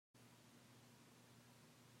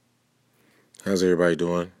How's everybody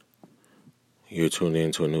doing? You're tuned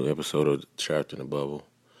in to a new episode of Trapped in a Bubble.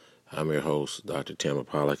 I'm your host, Dr. Tamara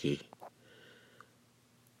Pollocky.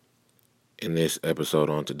 In this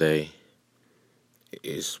episode on today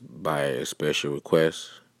is by a special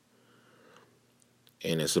request,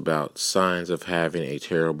 and it's about signs of having a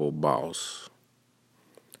terrible boss.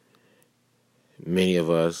 Many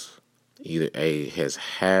of us either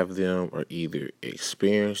have them or either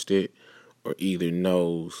experienced it or either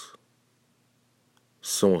knows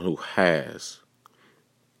someone who has.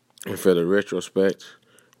 And for the retrospect,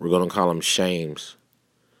 we're going to call them shames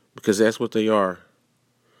because that's what they are.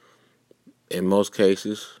 In most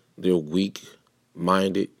cases, they're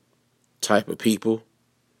weak-minded type of people.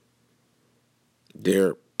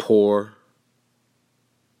 They're poor,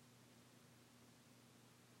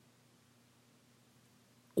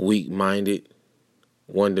 weak-minded,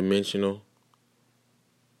 one-dimensional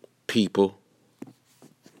people.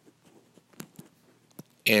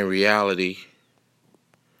 In reality,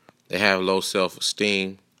 they have low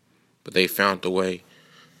self-esteem, but they found a way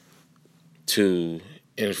to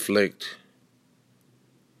inflict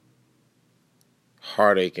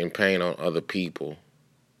heartache and pain on other people.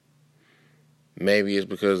 Maybe it's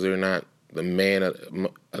because they're not the man of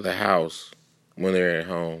the house when they're at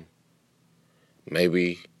home.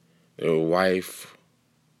 Maybe their wife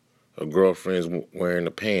or girlfriend's wearing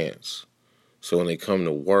the pants. So when they come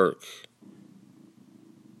to work,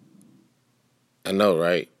 I know,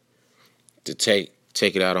 right? To take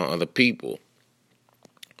it out on other people.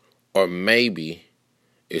 Or maybe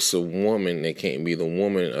it's a woman that can't be the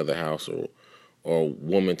woman of the house or a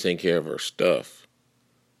woman taking care of her stuff.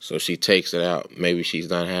 So she takes it out. Maybe she's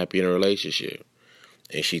not happy in a relationship.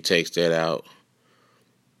 And she takes that out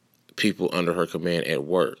people under her command at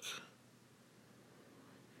work.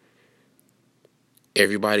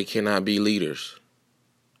 Everybody cannot be leaders.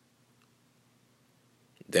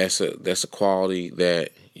 That's a quality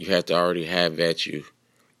that you have to already have at you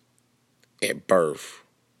at birth.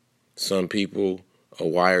 Some people are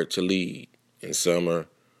wired to lead, and some are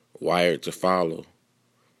wired to follow.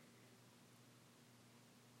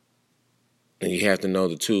 And you have to know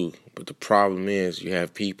the two. But the problem is you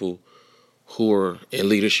have people who are in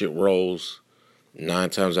leadership roles 9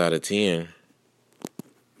 times out of 10.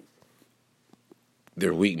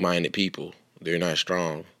 They're weak-minded people. They're not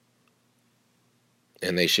strong.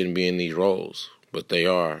 And they shouldn't be in these roles. But they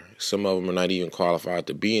are. Some of them are not even qualified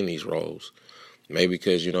to be in these roles. Maybe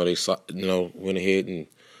because, they went ahead and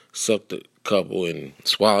sucked a couple and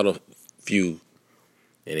swallowed a few.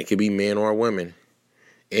 And it could be men or women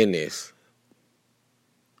in this.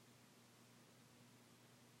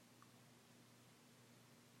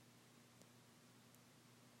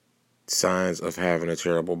 Signs of having a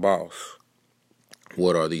terrible boss.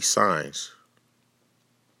 What are these signs?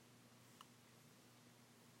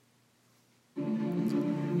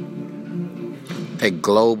 A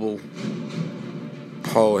global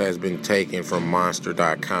poll has been taken from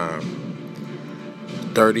Monster.com.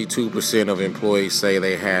 32% of employees say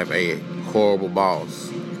they have a horrible boss,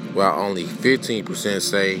 while only 15%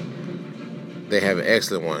 say they have an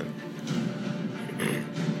excellent one.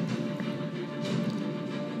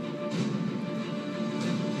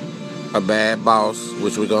 A bad boss,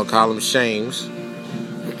 which we're going to call them shames,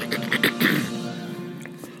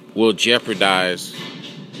 will jeopardize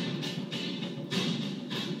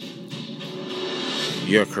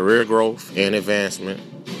your career growth and advancement.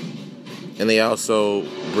 And they also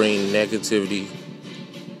bring negativity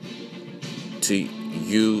to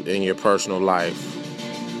you and your personal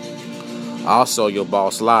life. Also, your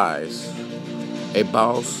boss lies. A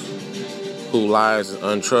boss who lies is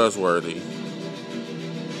untrustworthy.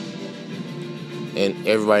 And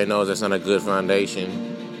everybody knows that's not a good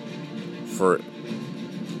foundation for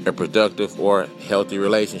a productive or healthy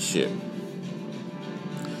relationship.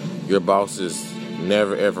 Your boss is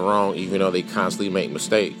never ever wrong, even though they constantly make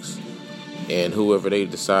mistakes. And whoever they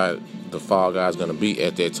decide the fall guy is going to be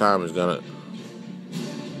at that time is going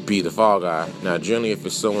to be the fall guy. Now, generally, if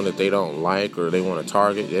it's someone that they don't like or they want to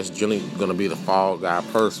target, that's generally going to be the fall guy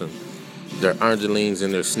person. Their underlings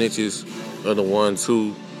and their snitches are the ones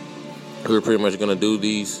who are pretty much going to do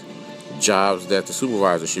these jobs that the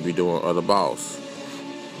supervisor should be doing or the boss.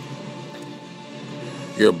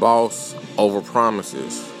 Your boss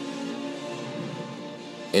overpromises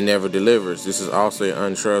and never delivers. This is also an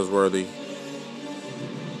untrustworthy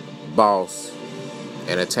boss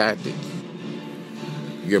and a tactic.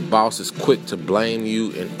 Your boss is quick to blame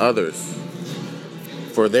you and others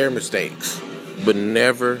for their mistakes, but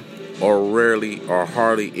never or rarely or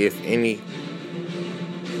hardly, if any,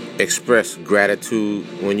 express gratitude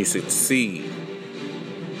when you succeed.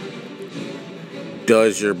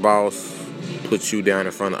 does your boss put you down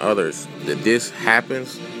in front of others? That this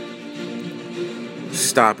happens,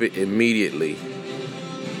 stop it immediately.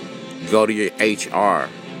 Go to your HR.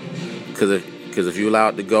 Because if you allow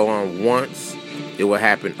it to go on once, it will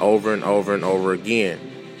happen over and over and over again.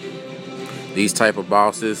 These type of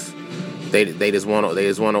bosses, they just want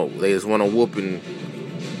a whooping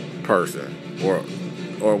person or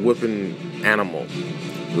a whooping animal.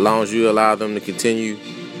 As long as you allow them to continue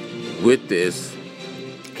with this,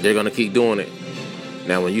 they're gonna keep doing it.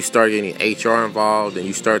 Now, when you start getting HR involved and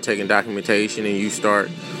you start taking documentation and you start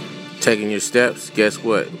taking your steps, guess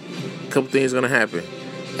what? A couple things are gonna happen.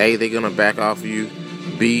 A, they're gonna back off of you.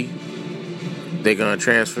 B, they're gonna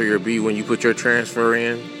transfer your B when you put your transfer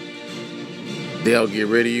in. They'll get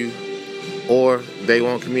rid of you, or they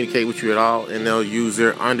won't communicate with you at all, and they'll use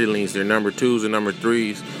their underlings, their number 2s and number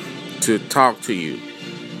 3s, to talk to you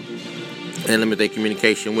and limit their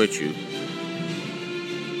communication with you.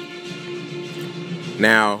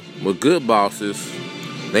 Now, with good bosses,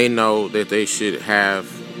 they know that they should have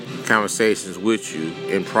conversations with you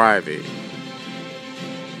in private.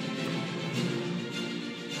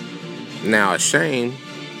 Now, a shame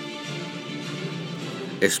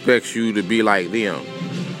expects you to be like them.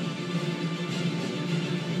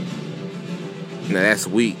 Now, that's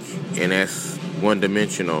weak and that's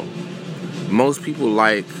one-dimensional. Most people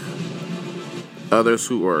like others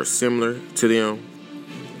who are similar to them,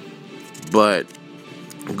 but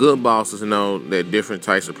good bosses know that different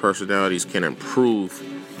types of personalities can improve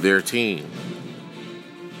their team.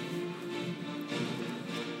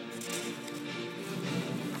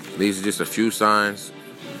 These are just a few signs,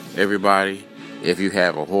 everybody. If you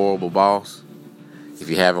have a horrible boss,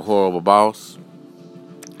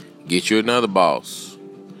 get you another boss.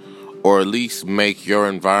 Or at least make your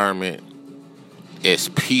environment as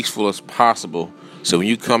peaceful as possible. So when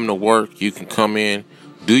you come to work, you can come in,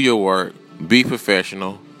 do your work, be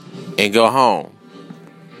professional, and go home.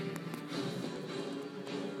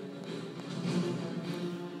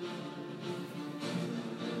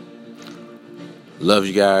 Love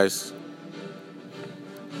you guys.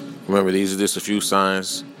 Remember, these are just a few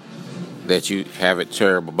signs that you have a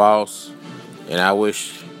terrible boss. And I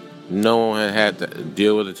wish no one had to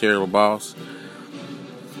deal with a terrible boss.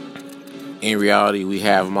 In reality, we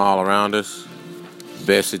have them all around us.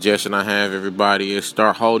 Best suggestion I have, everybody, is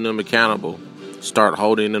start holding them accountable.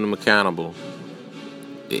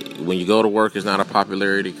 When you go to work, it's not a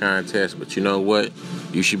popularity contest, but you know what?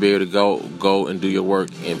 You should be able to go and do your work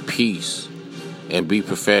in peace and be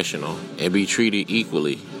professional and be treated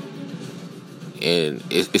equally. And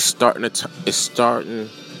it's starting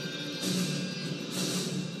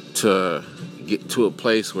to get to a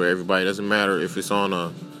place where everybody, doesn't matter if it's on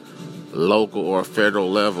a local or a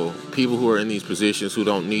federal level, people who are in these positions who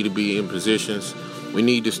don't need to be in positions, we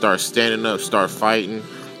need to start standing up, start fighting,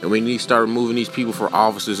 and we need to start removing these people for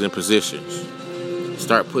offices and positions.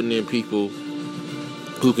 Start putting in people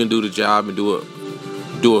who can do the job and do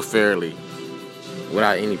it fairly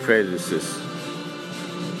without any prejudices.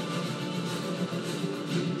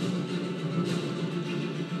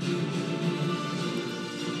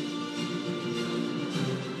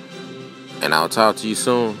 And I'll talk to you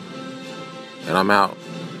soon. And I'm out.